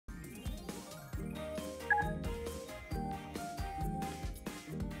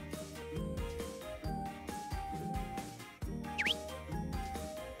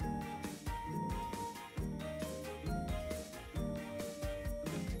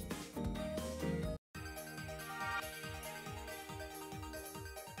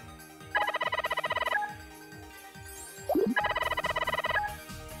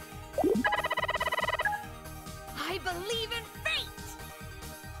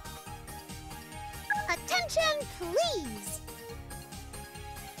Attention, please!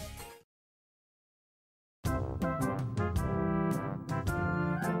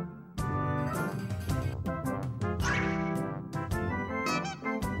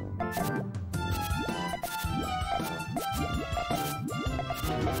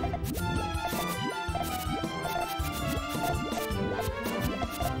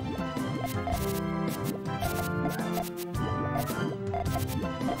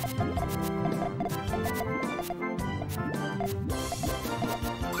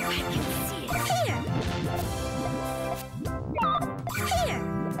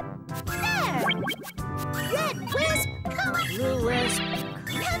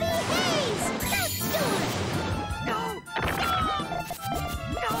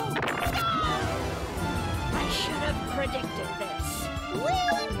 Predicted this.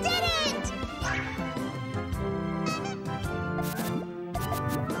 We did it!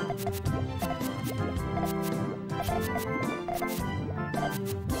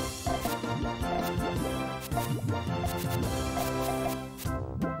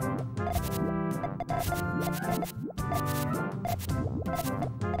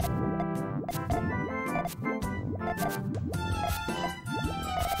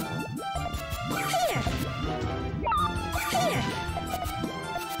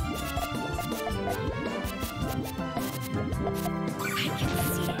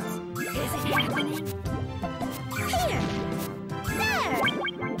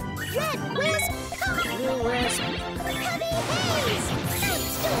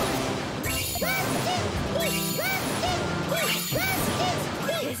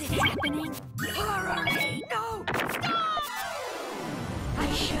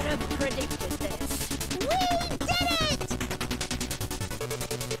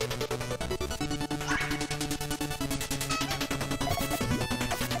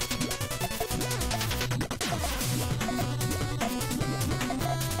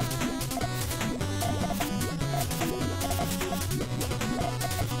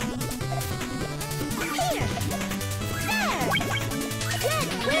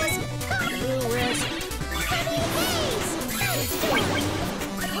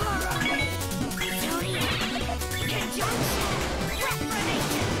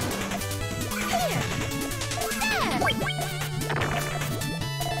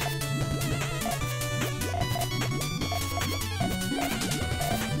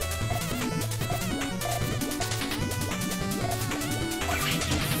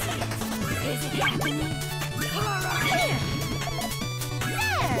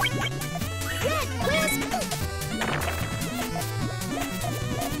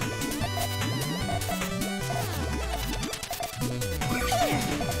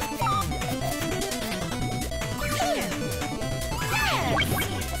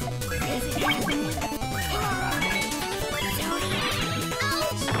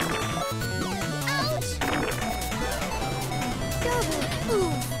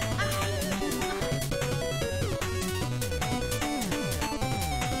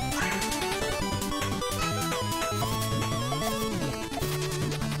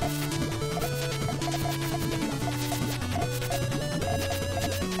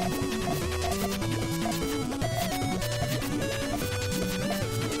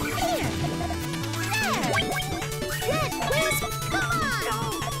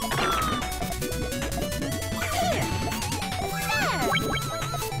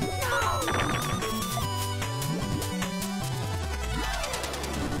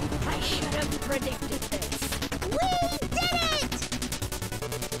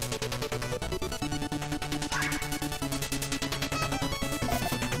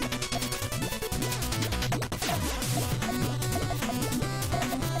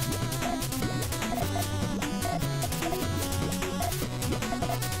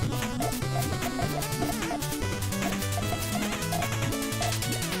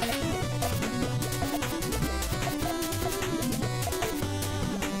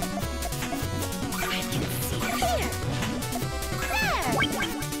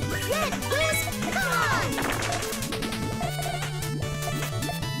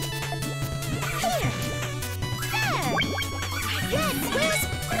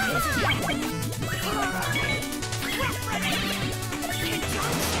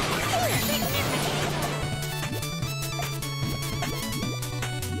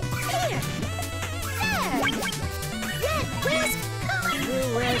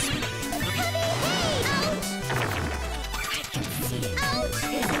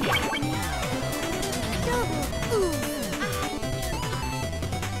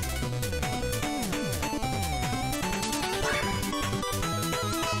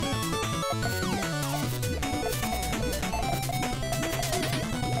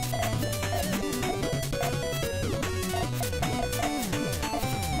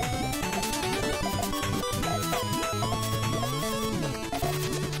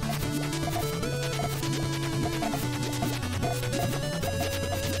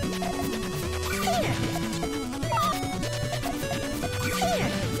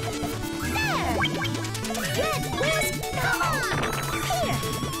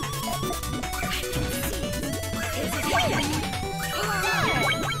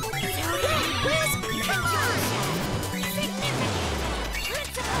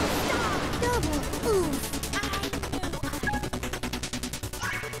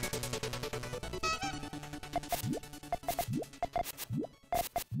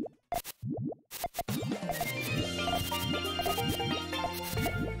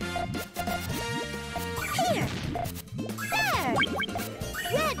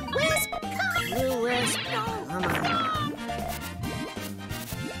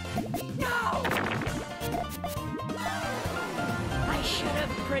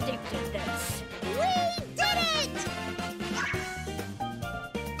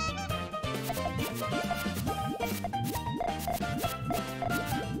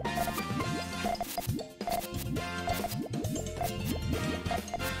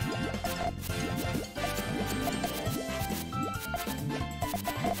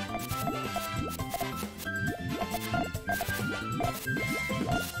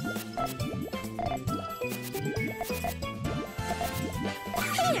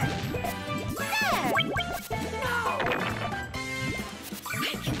 Here. There. No.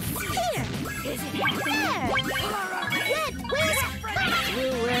 I can see here. Is it happening? There. Red wisp.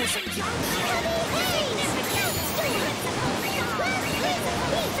 Blue wisp. Heavy haze.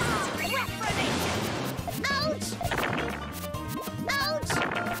 Ouch. Ouch.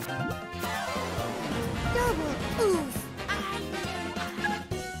 Double oof.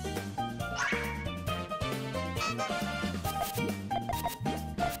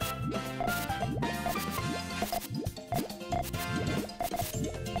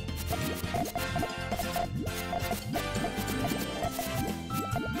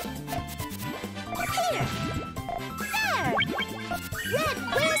 Here. There. Red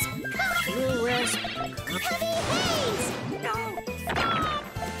wisp. Blue wisp. Heavy haze. No. Stop.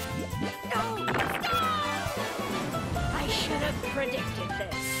 No. Stop. I should have predicted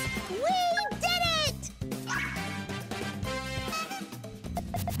this. We did it!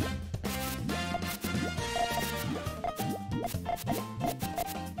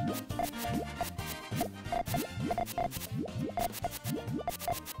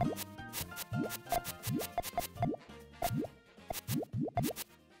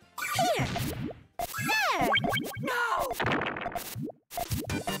 Here. There. No.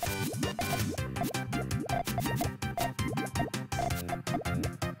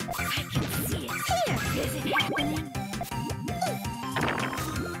 I can see it. Here. Is it happening?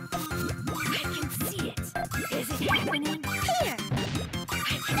 I can see it. Is it happening? Here. I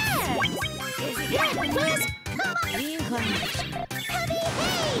can see it. Is it happening? Reincarnation. Heavy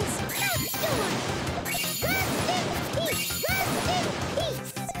haze. Snowstorm. Rest in peace. Rest in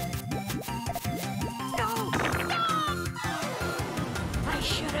peace. No. Stop. I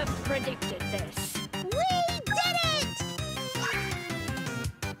should have predicted this. We did it!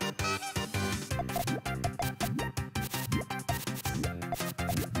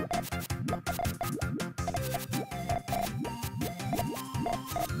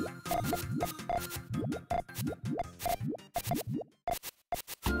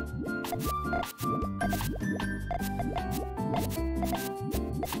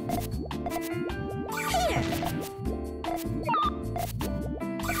 Here.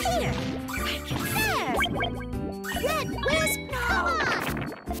 Here. I can there. Red wisp. Come on.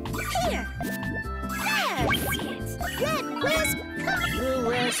 Here. There. I see it. Red wisp. Come on. Blue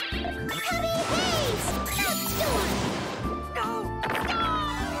wisp. Heavy haze. Snowstorm. No.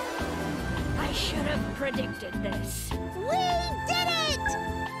 Stop. I should have predicted this. We did it!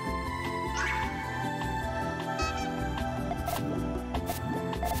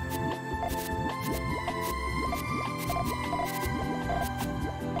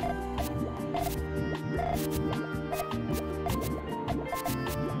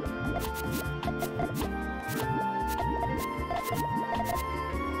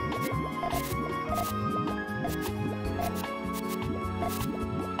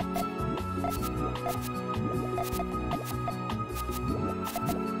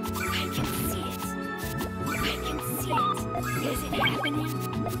 Is it happening?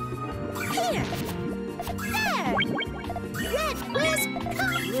 Here. There. Red wisp.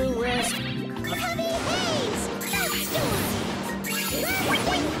 Blue wisp. Heavy haze. Snowstorm. Is it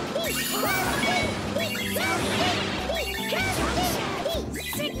happening? Peace. Peace.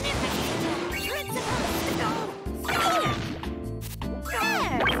 Peace. Significant. Principles. No. Here.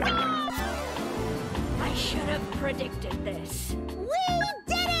 There. I should have predicted this. We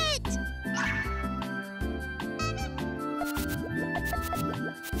did it!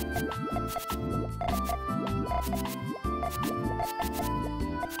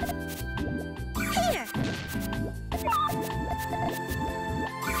 Here.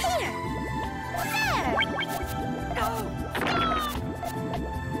 Here. There. No. Stop.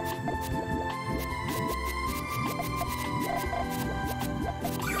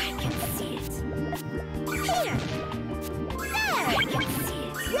 I can see it. Here. There. I can see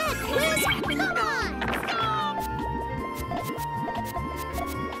it. Red wisp. Come on. Stop.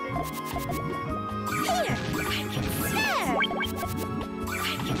 Here. I can see it.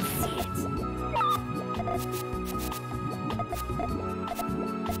 I can see it.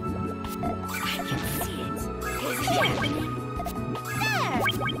 I can see it. Is it happening? There.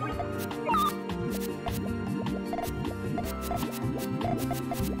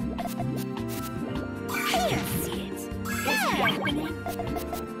 I can see it. Is it happening?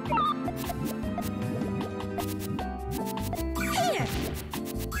 Here.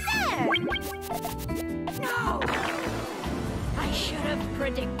 There. No. I should have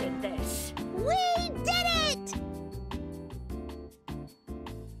predicted this. We did it!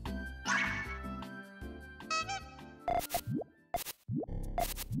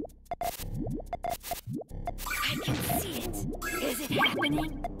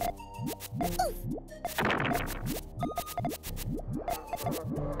 happening?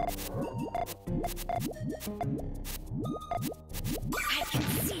 I can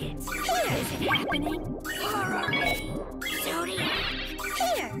see it. Here. Is it happening? Horror. Zodiac.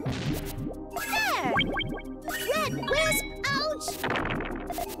 Here. There. Red wisp. Ouch.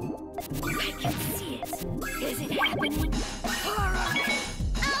 I can see it. Is it happening? Horror.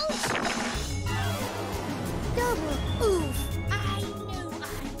 Ouch. Double oof. I knew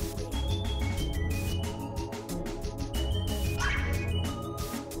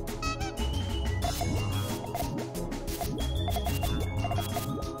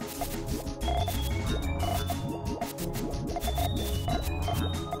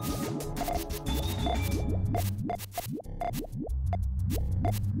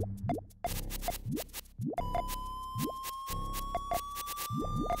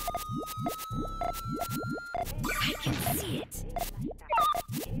I can see it.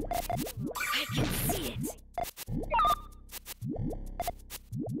 I can see it.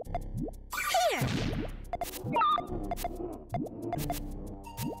 Here.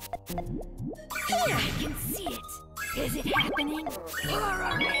 Here. I can see it. Is it happening?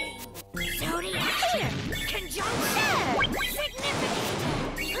 Horror. Zodiac. Here. Conjunction. Significant.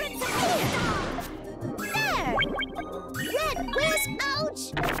 Principal star. There. Red wisp. Ouch.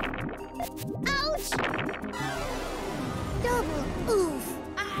 Ouch. Double oof.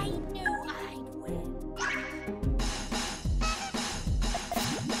 I knew I'd win.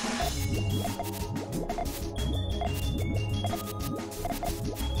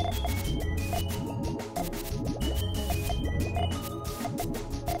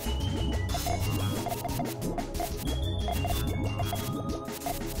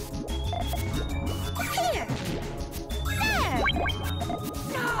 Here. There.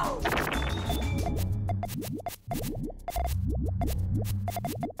 No.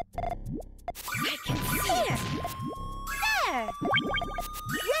 I can see it. There.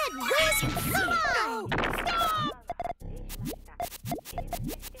 Red wisp. Come on. Stop.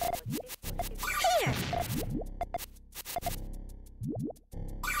 Here.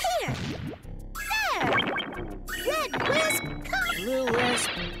 Here. There. Red wisp. Come. Blue wisp.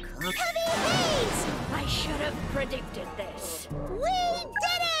 Come. Heavy haze. I should have predicted this. We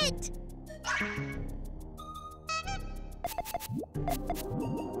did it.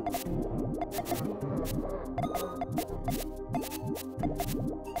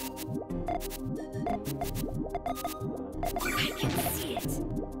 I can see it.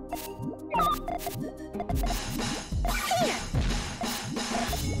 Here. Here.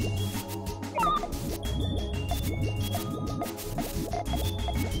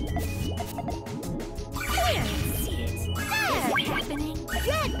 I can see it. There. Is it happening?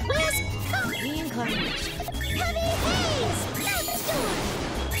 Red wisp. Come. Reincarnation. Heavy haze. Snowstorm.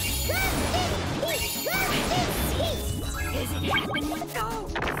 Gusting heat. Gusting heat. Is it happening? No.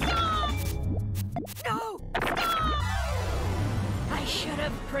 Stop. No. Stop. I should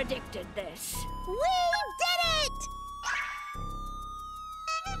have predicted this. We did it.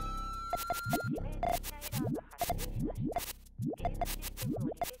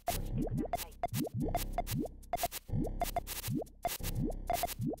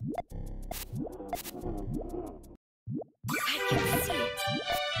 I can see it.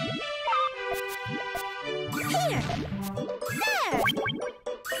 Here. There.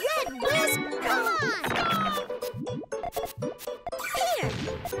 Red wisp. Come on. Here.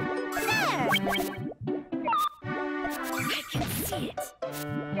 There. I can see it.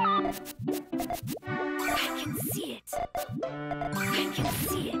 I can see it. I can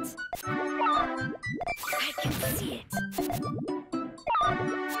see it. I can see it.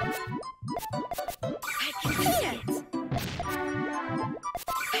 I can see it.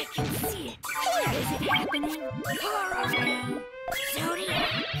 I can see it. Here. Is it happening? Horror. Zodiac.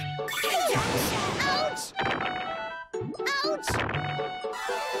 Conjunction. Ouch. Ouch.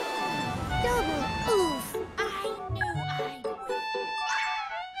 Double oof. I knew I'd win.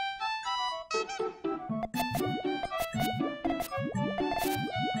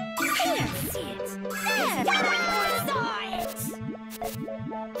 I can see it. There. Resides.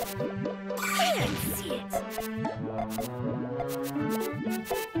 I can see it.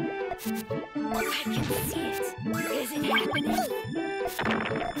 I can see it. Is it happening?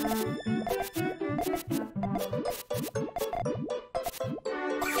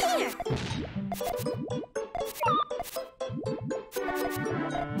 Here.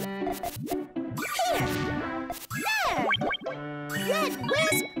 Here. There. Red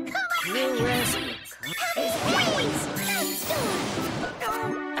wisp. Come on. Blue wisp. Is it haze. Snowstorm. No.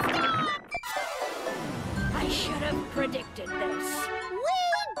 Stop. I should have predicted this.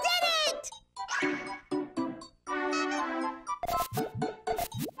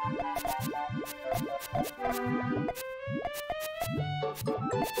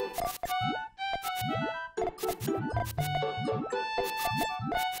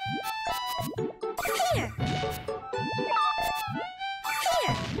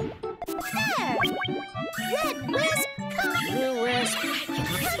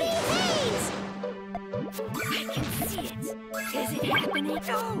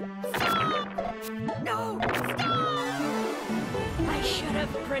 No! Stop! No! Stop! I should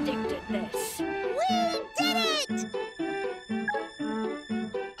have predicted this. We did it!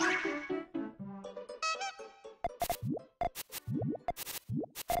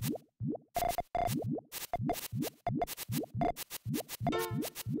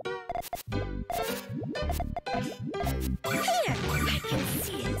 Here! I can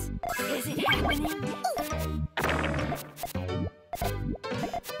see it. Is it happening?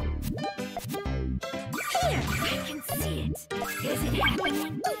 Here! I can see it. Is it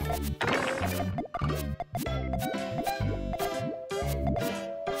happening?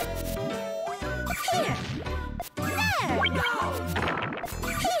 Here! There! No!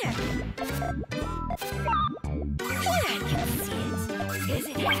 Here! Here I can see it. Is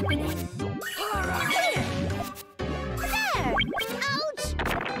it happening? Horror! Here! There! Ouch!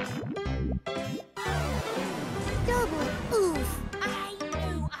 Double oof! I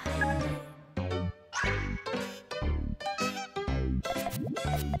knew I would.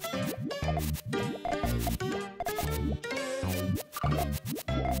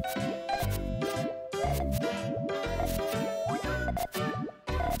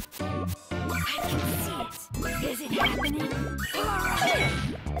 I can see it. Is it happening? Here!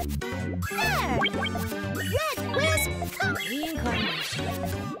 There! Red Wisp, come! Reincarnation.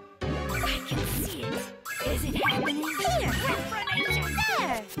 I can see it. Is it happening? Here! Reformation!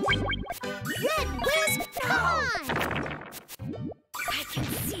 There! Red Wisp, come on! I can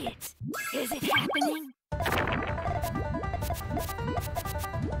see it. Is it happening?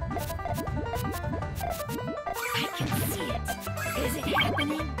 I can see it. Is it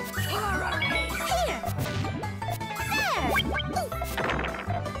happening? Horror! Here! There!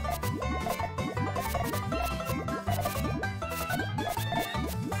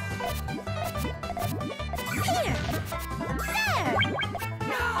 Here! There!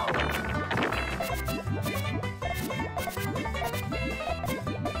 No!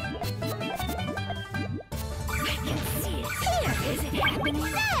 I can see it. Here! Is it happening?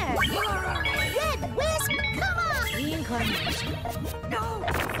 There! Horror! Red Wisp, come on! Reincarnation. No!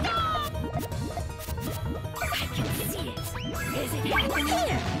 Stop! I can see it. Is it happening?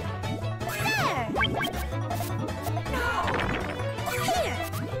 Here! There! No! Here!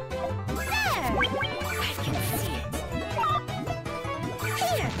 There! I can see it.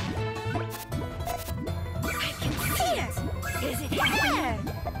 Here! I can see it. Is it happening?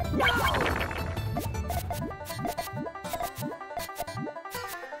 No!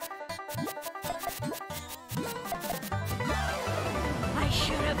 I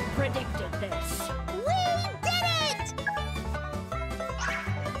should have predicted this. We did it!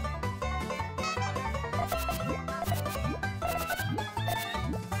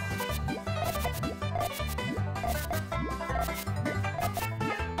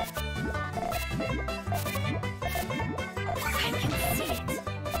 I can see it.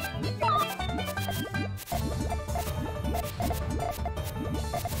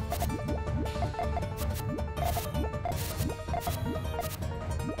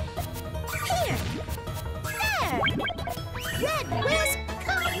 Here! There! Red Wisp,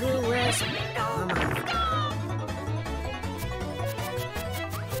 come! Blue Wisp, come on! Stop!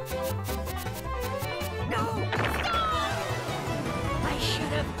 No! Stop! I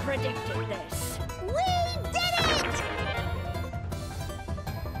should have predicted this. We